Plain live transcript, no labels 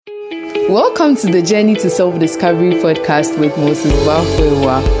Welcome to the Journey to Self-Discovery podcast with Moses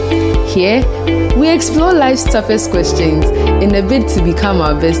Bafwewa. Here, we explore life's toughest questions in a bid to become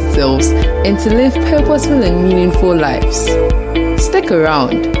our best selves and to live purposeful and meaningful lives. Stick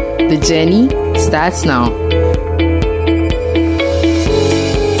around. The journey starts now.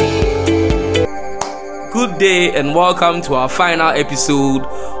 Good day and welcome to our final episode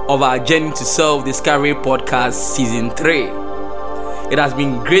of our Journey to Self-Discovery podcast season 3. It has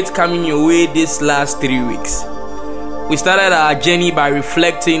been great coming your way this last 3 weeks. We started our journey by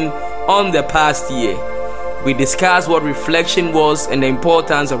reflecting on the past year. We discussed what reflection was and the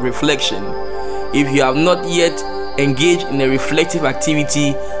importance of reflection. If you have not yet engaged in a reflective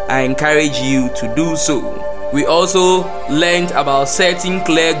activity, I encourage you to do so. We also learned about setting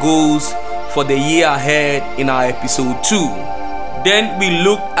clear goals for the year ahead in our episode 2. Then we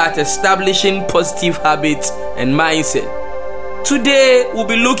looked at establishing positive habits and mindset. Today, we'll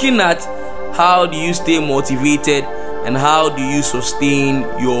be looking at how do you stay motivated and how do you sustain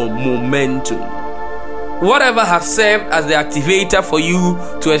your momentum. Whatever has served as the activator for you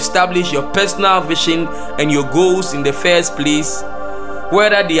to establish your personal vision and your goals in the first place,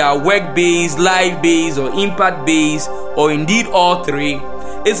 whether they are work-based, life-based, or impact-based, or indeed all three,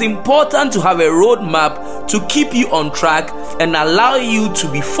 it's important to have a roadmap to keep you on track and allow you to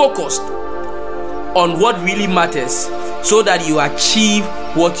be focused on what really matters, so that you achieve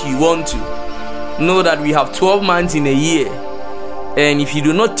what you want to. Know that we have 12 months in a year, and if you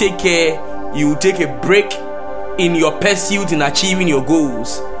do not take care, you will take a break in your pursuit in achieving your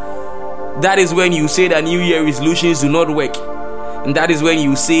goals. That is when you say that New Year resolutions do not work, and that is when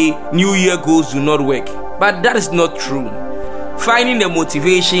you say New Year goals do not work. But that is not true. Finding the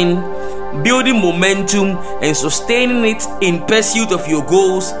motivation, building momentum, and sustaining it in pursuit of your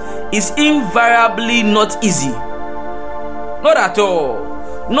goals is invariably not easy. Not at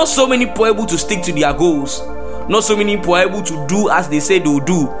all. Not so many people are able to stick to their goals. Not so many people are able to do as they say they'll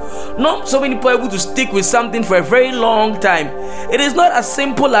do. Not so many people are able to stick with something for a very long time. It is not as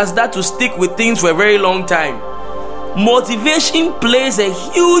simple as that to stick with things for a very long time. Motivation plays a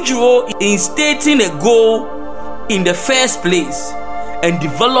huge role in stating a goal in the first place and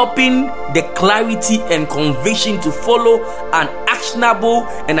developing the clarity and conviction to follow an actionable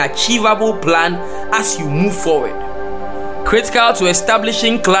and achievable plan as you move forward. Critical to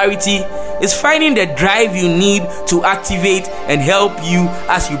establishing clarity is finding the drive you need to activate and help you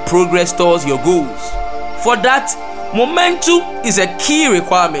as you progress towards your goals. For that, momentum is a key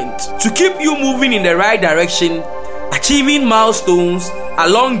requirement to keep you moving in the right direction, achieving milestones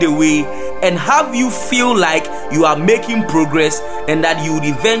along the way, and have you feel like you are making progress and that you would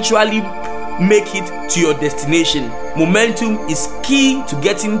eventually make it to your destination. Momentum is key to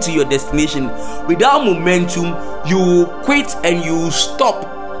getting to your destination. Without momentum, you will quit and you will stop.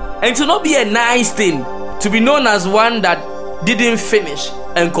 And to not be a nice thing, to be known as one that didn't finish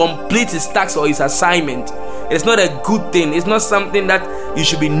and complete his task or his assignment, it's not a good thing. It's not something that you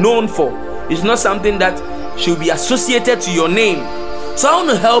should be known for. It's not something that should be associated to your name. So I want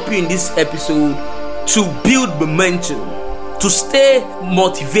to help you in this episode to build momentum, to stay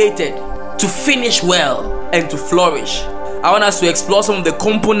motivated, to finish well, and to flourish. I want us to explore some of the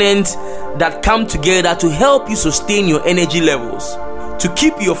components that come together to help you sustain your energy levels, to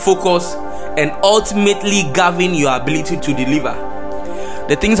keep your focus, and ultimately govern your ability to deliver.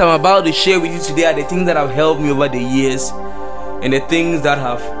 The things I'm about to share with you today are the things that have helped me over the years, and the things that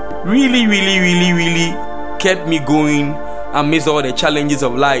have really kept me going amidst all the challenges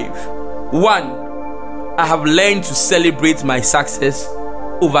of life. 1, I have learned to celebrate my success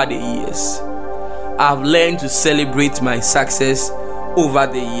over the years. I've learned to celebrate my success over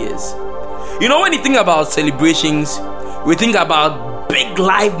the years. You know, when you think about celebrations, we think about big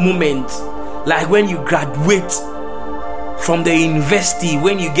life moments, like when you graduate from the university,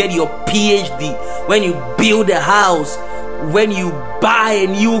 when you get your PhD, when you build a house, when you buy a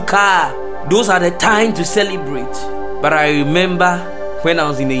new car. Those are the time to celebrate. But I remember when I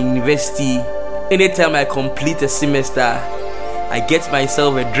was in the university, anytime I complete a semester, I get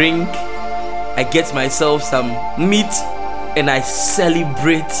myself a drink, I get myself some meat, and I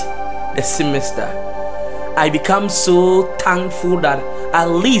celebrate the semester. I become so thankful that at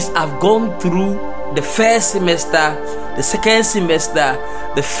least I've gone through the first semester, the second semester,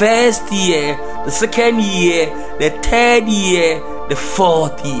 the first year, the second year, the third year, the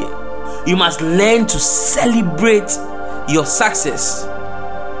fourth year. You must learn to celebrate your success.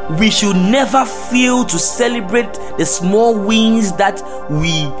 We should never fail to celebrate the small wins that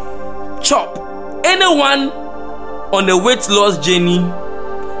we chop. Anyone on a weight loss journey,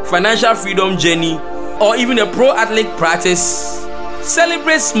 financial freedom journey, or even a pro athlete practice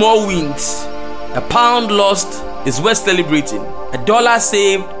Celebrate small wins. A pound lost is worth celebrating. A dollar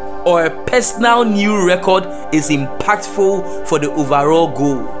saved or a personal new record is impactful for the overall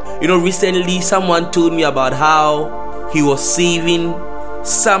goal. Recently someone told me about how he was saving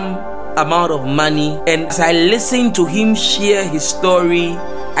some amount of money, and as I listened to him share his story,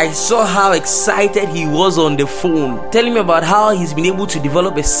 I saw how excited he was on the phone, telling me about how he's been able to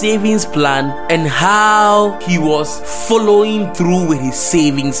develop a savings plan and how he was following through with his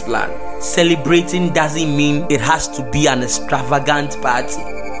savings plan. Celebrating doesn't mean it has to be an extravagant party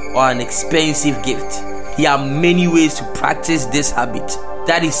or an expensive gift. There are many ways to practice this habit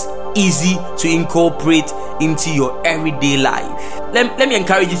that is easy to incorporate into your everyday life. Let me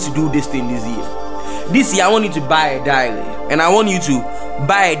encourage you to do this thing this year. This year I want you to buy a diary, and I want you to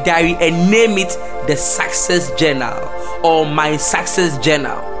buy a diary and name it the Success Journal or My Success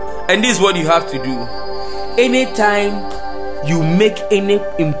Journal. And this is what you have to do. Anytime you make any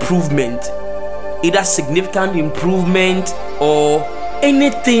improvement, either significant improvement or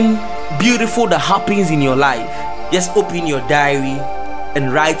anything beautiful that happens in your life, just open your diary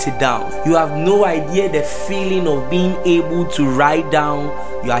and write it down. You have no idea the feeling of being able to write down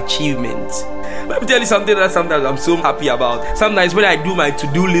your achievements. Let me tell you something that sometimes I'm so happy about. Sometimes when I do my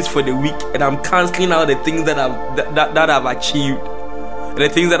to-do list for the week and I'm cancelling out the things that I've achieved, the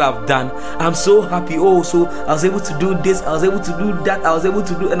things that I've done, I'm so happy. Oh, so I was able to do this, I was able to do that, I was able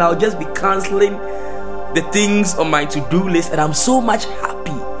to do, and I'll just be cancelling the things on my to-do list, and I'm so much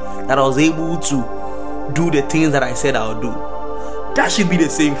happy that I was able to do the things that I said I'll do. That should be the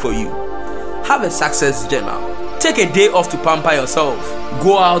same for you. Have a success journal. Take a day off to pamper yourself.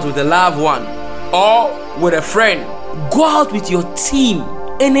 Go out with a loved one or with a friend. Go out with your team.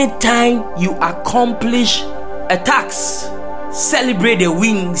 Anytime you accomplish a task, celebrate the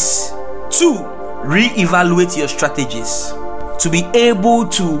wins. 2. Re-evaluate your strategies. To be able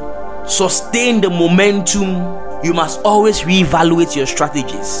to sustain the momentum, you must always re-evaluate your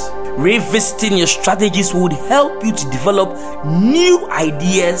strategies. Revisiting your strategies would help you to develop new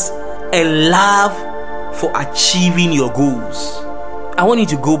ideas and love for achieving your goals. I want you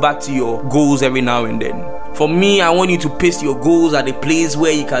to go back to your goals every now and then. For me, I want you to paste your goals at a place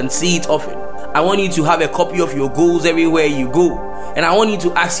where you can see it often. I want you to have a copy of your goals everywhere you go. And I want you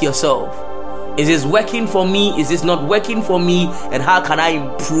to ask yourself, is this working for me? Is this not working for me? And how can I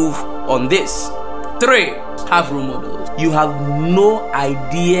improve on this? 3. Have role models. You have no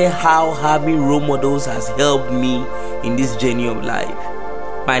idea how having role models has helped me in this journey of life.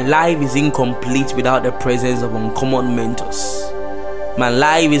 My life is incomplete without the presence of uncommon mentors. My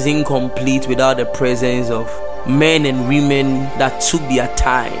life is incomplete without the presence of men and women that took their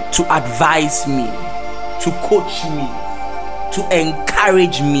time to advise me, to coach me, to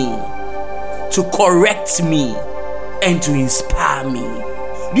encourage me, to correct me, and to inspire me.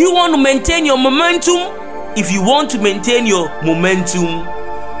 Do you want to maintain your momentum? If you want to maintain your momentum,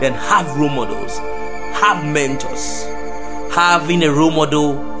 then have role models, have mentors. Having a role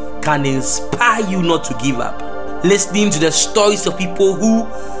model can inspire you not to give up. Listening to the stories of people who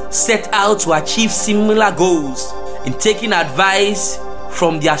set out to achieve similar goals and taking advice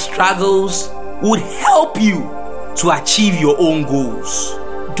from their struggles would help you to achieve your own goals.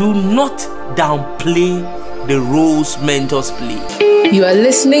 Do not downplay the roles mentors play. You are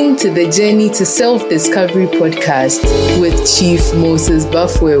listening to the Journey to Self-Discovery podcast with Chief Moses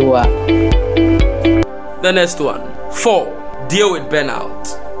Bafwewa. The next one. 4. Deal with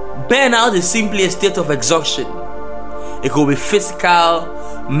burnout. Burnout is simply a state of exhaustion. It could be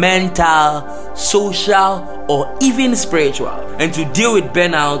physical, mental, social, or even spiritual. And to deal with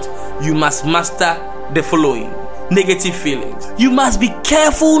burnout, you must master the following. Negative feelings. You must be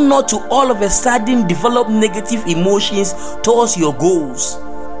careful not to all of a sudden develop negative emotions towards your goals.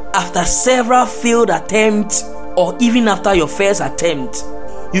 After several failed attempts, or even after your first attempt,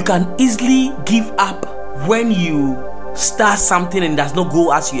 you can easily give up when you start something and does not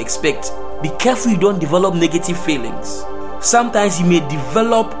go as you expect. Be careful you don't develop negative feelings. Sometimes you may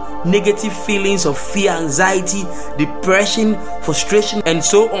develop negative feelings of fear, anxiety, depression, frustration, and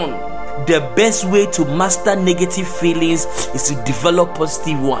so on. The best way to master negative feelings is to develop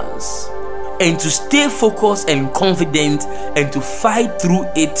positive ones, and to stay focused and confident, and to fight through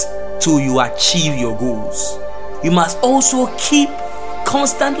it till you achieve your goals. You must also keep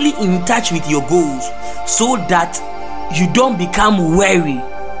constantly in touch with your goals so that you don't become weary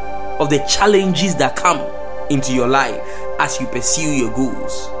of the challenges that come into your life as you pursue your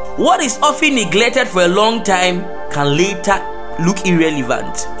goals. What is often neglected for a long time can later look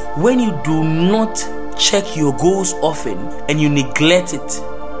irrelevant. When you do not check your goals often and you neglect it,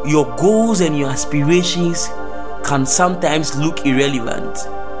 your goals and your aspirations can sometimes look irrelevant.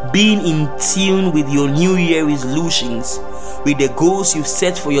 Being in tune with your New Year resolutions, with the goals you've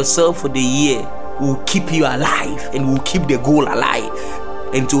set for yourself for the year, will keep you alive and will keep the goal alive.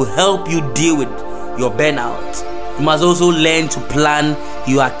 And to help you deal with your burnout, you must also learn to plan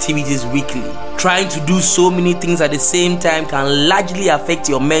your activities weekly. Trying to do so many things at the same time can largely affect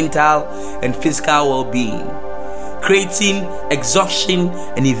your mental and physical well-being, creating exhaustion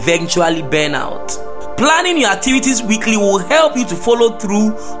and eventually burnout. Planning your activities weekly will help you to follow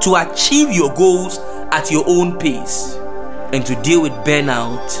through to achieve your goals at your own pace. And to deal with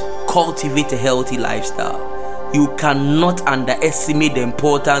burnout, cultivate a healthy lifestyle. You cannot underestimate the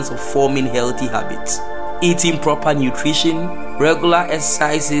importance of forming healthy habits. Eating proper nutrition, regular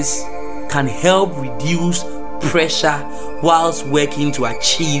exercises can help reduce pressure whilst working to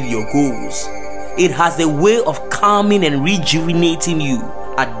achieve your goals. It has a way of calming and rejuvenating you.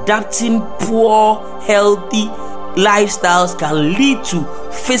 Adapting poor, healthy lifestyles can lead to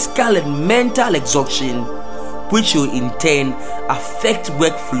physical and mental exhaustion, which will in turn affect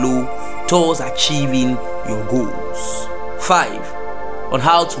workflow towards achieving your goals. 5. On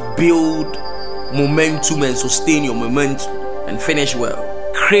how to build momentum and sustain your momentum and finish well.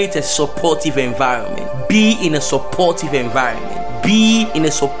 Create a supportive environment. Be in a supportive environment. Be in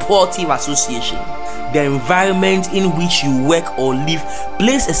a supportive association. The environment in which you work or live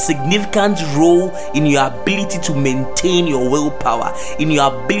plays a significant role in your ability to maintain your willpower, in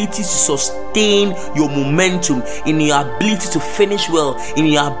your ability to sustain your momentum, in your ability to finish well, in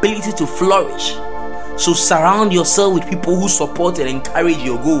your ability to flourish. So surround yourself with people who support and encourage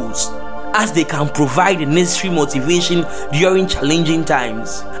your goals, as they can provide the necessary motivation during challenging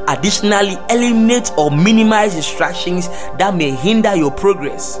times. Additionally, eliminate or minimize distractions that may hinder your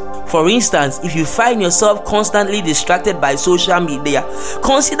progress. For instance, if you find yourself constantly distracted by social media,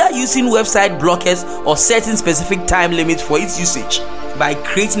 consider using website blockers or setting specific time limits for its usage. By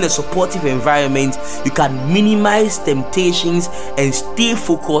creating a supportive environment, you can minimize temptations and stay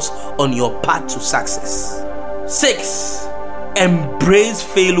focused on your path to success. 6. Embrace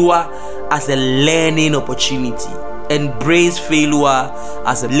failure as a learning opportunity. Embrace failure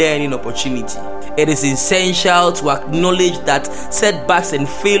as a learning opportunity. It is essential to acknowledge that setbacks and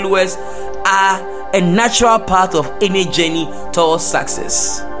failures are a natural part of any journey towards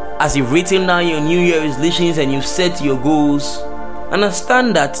success. As you've written down your New Year resolutions and you've set your goals,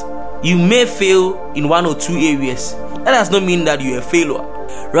 understand that you may fail in one or two areas. That does not mean that you're a failure.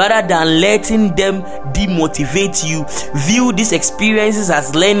 Rather than letting them demotivate you, view these experiences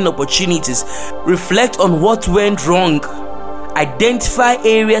as learning opportunities. Reflect on what went wrong. Identify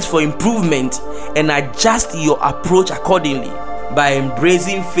areas for improvement and adjust your approach accordingly. By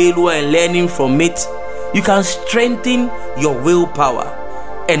embracing failure and learning from it, you can strengthen your willpower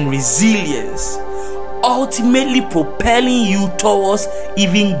and resilience, ultimately propelling you towards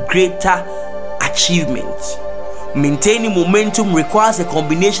even greater achievements. Maintaining momentum requires a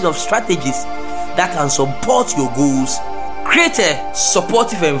combination of strategies that can support your goals, create a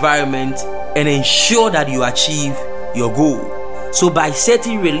supportive environment, and ensure that you achieve your goal. So by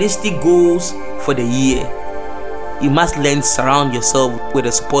setting realistic goals for the year, you must learn to surround yourself with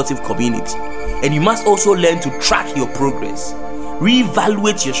a supportive community. And you must also learn to track your progress,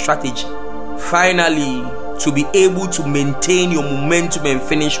 reevaluate your strategy. Finally, to be able to maintain your momentum and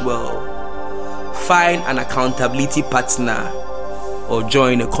finish well, find an accountability partner or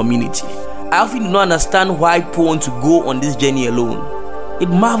join a community. I often do not understand why people want to go on this journey alone. It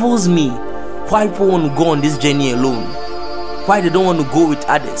marvels me why people want to go on this journey alone, why they don't want to go with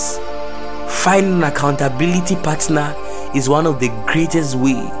others. Finding an accountability partner is one of the greatest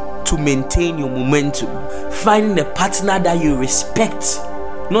ways to maintain your momentum. Finding a partner that you respect,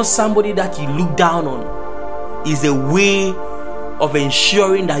 not somebody that you look down on, is a way of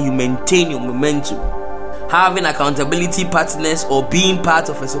ensuring that you maintain your momentum. Having accountability partners or being part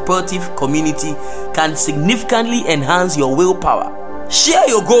of a supportive community can significantly enhance your willpower. Share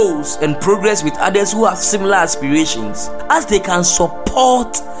your goals and progress with others who have similar aspirations, as they can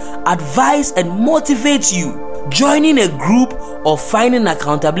support, advise, and motivate you. Joining a group or finding an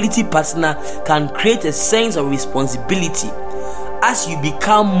accountability partner can create a sense of responsibility as you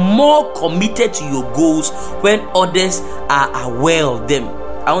become more committed to your goals when others are aware of them.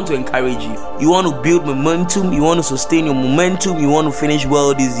 I want to encourage you. You want to build momentum, you want to sustain your momentum, you want to finish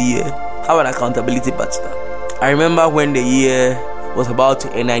well this year. Have an accountability partner. I remember when the year was about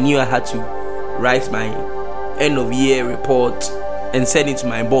to end, I knew I had to write my end of year report and send it to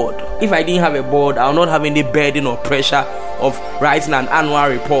my board. If I didn't have a board, I would not have any burden or pressure of writing an annual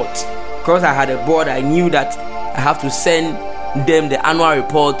report. Because I had a board, I knew that I have to send them the annual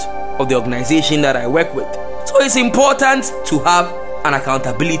report of the organization that I work with. So it's important to have an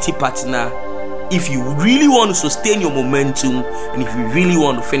accountability partner if you really want to sustain your momentum and if you really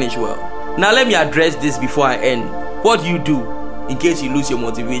want to finish well. Now let me address this before I end. What do you do in case you lose your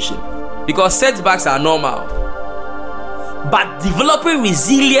motivation? Because setbacks are normal, but developing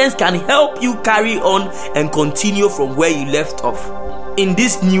resilience can help you carry on and continue from where you left off. In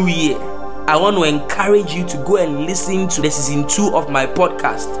this new year, I want to encourage you to go and listen to the season 2 of my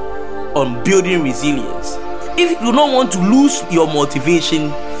podcast on building resilience. If you do not want to lose your motivation,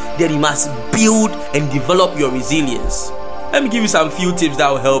 then you must build and develop your resilience. Let me give you some few tips that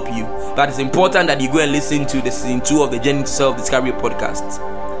will help you. But it's important that you go and listen to the season 2 of the Journey to Self-Discovery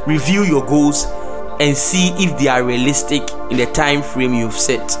podcast. Review your goals and see if they are realistic in the time frame you've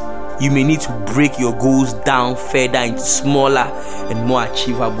set. You may need to break your goals down further into smaller and more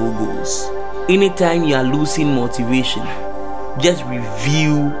achievable goals. Anytime you are losing motivation, just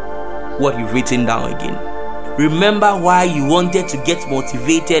review what you've written down again. Remember why you wanted to get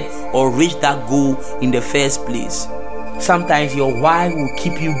motivated or reach that goal in the first place. Sometimes your why will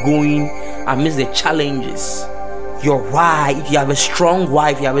keep you going amidst the challenges. Your why, if you have a strong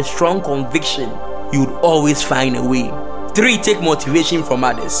why, if you have a strong conviction, you would always find a way. 3. Take motivation from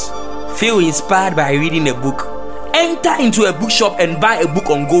others. Feel inspired by reading a book. Enter into a bookshop and buy a book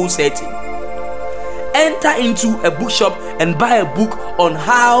on goal setting. Enter into a bookshop and buy a book on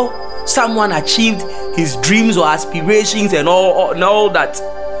how someone achieved his dreams or aspirations and all that.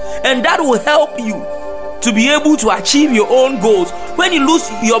 And that will help you to be able to achieve your own goals. When you lose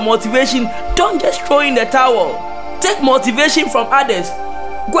your motivation, don't just throw in the towel. Take motivation from others.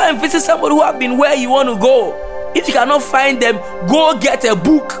 Go and visit somebody who have been where you want to go. If you cannot find them, go get a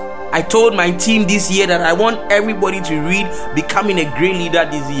book. I told my team this year that I want everybody to read Becoming a Great Leader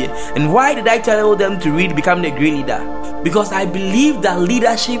this year. And why did I tell them to read Becoming a Great Leader? Because I believe that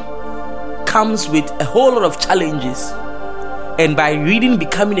leadership comes with a whole lot of challenges. And by reading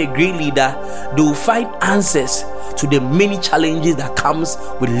Becoming a Great Leader, they will find answers to the many challenges that comes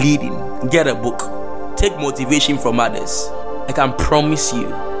with leading. Get a book. Take motivation from others. I can promise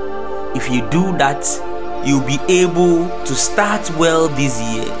you, if you do that, you'll be able to start well this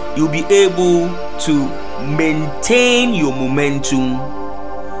year. You'll be able to maintain your momentum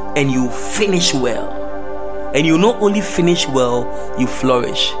and you finish well. And you not only finish well, you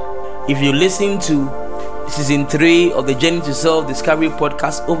flourish. If you listen to season 3 of the Journey to Self-Discovery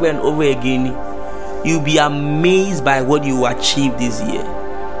podcast over and over again, you'll be amazed by what you achieve this year.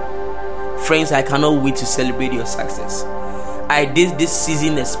 Friends, I cannot wait to celebrate your success. I did this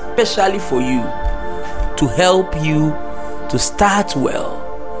season especially for you, to help you to start well,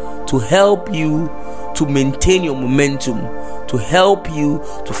 to help you to maintain your momentum, to help you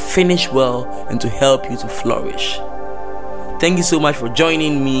to finish well, and to help you to flourish. Thank you so much for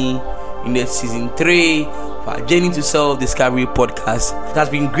joining me in the season 3 of our Journey to Self-Discovery podcast. It has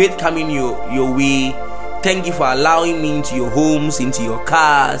been great coming your way. Thank you for allowing me into your homes, into your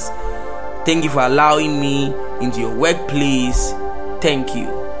cars. Thank you for allowing me into your workplace. Thank you.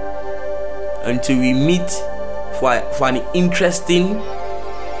 Until we meet for an interesting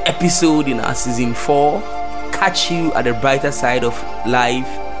episode in our season 4, catch you at the brighter side of life,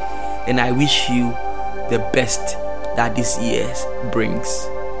 and I wish you the best that this year brings.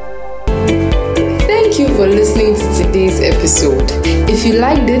 Thank you for listening to today's episode. If you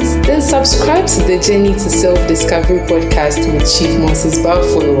liked it, then subscribe to the Journey to Self-Discovery podcast with Chief Moses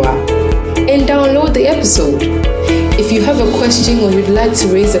Balfoewa and download the episode. If you have a question or you'd like to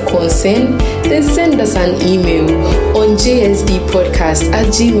raise a concern, then send us an email on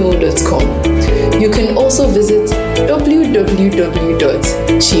jsdpodcast@gmail.com. You can also visit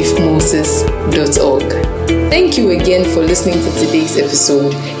www.chiefmoses.org. Thank you again for listening to today's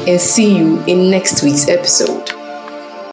episode, and see you in next week's episode.